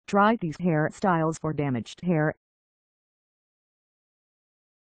Try these hairstyles for damaged hair.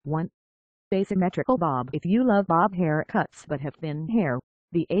 1. Asymmetrical bob. If you love bob haircuts but have thin hair,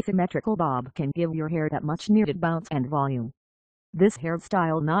 the asymmetrical bob can give your hair that much needed bounce and volume. This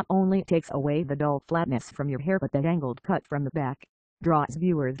hairstyle not only takes away the dull flatness from your hair but the angled cut from the back draws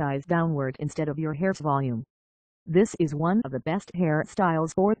viewers' eyes downward instead of your hair's volume. This is one of the best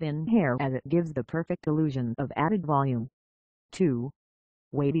hairstyles for thin hair as it gives the perfect illusion of added volume. 2.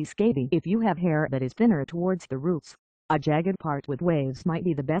 Wavy scabby. If you have hair that is thinner towards the roots, a jagged part with waves might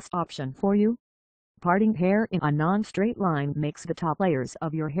be the best option for you. Parting hair in a non-straight line makes the top layers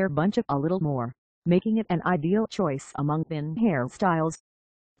of your hair bunch up a little more, making it an ideal choice among thin hairstyles.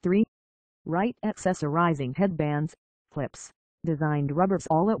 3. Right accessorizing headbands, clips, designed rubbers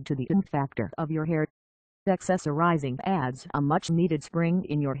all up to the in factor of your hair. Accessorizing adds a much-needed spring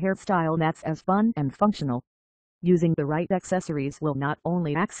in your hairstyle that's as fun and functional. Using the right accessories will not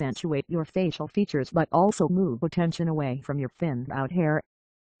only accentuate your facial features but also move attention away from your thinned-out hair.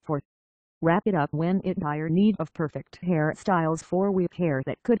 4. Wrap it up when in dire need of perfect hairstyles for weak hair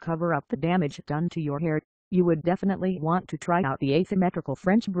that could cover up the damage done to your hair. You would definitely want to try out the asymmetrical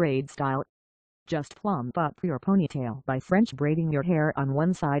French braid style. Just plump up your ponytail by French braiding your hair on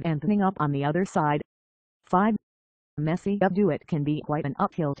one side and thinning up on the other side. 5. Messy updo-it can be quite an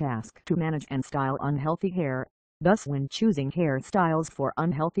uphill task to manage and style unhealthy hair. Thus when choosing hairstyles for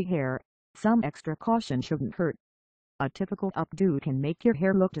unhealthy hair, some extra caution shouldn't hurt. A typical updo can make your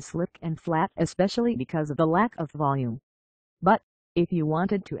hair look too slick and flat, especially because of the lack of volume. But, if you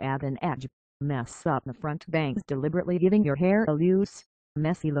wanted to add an edge, mess up the front bangs, deliberately giving your hair a loose,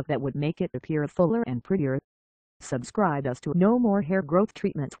 messy look that would make it appear fuller and prettier. Subscribe us to know more hair growth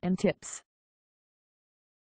treatments and tips.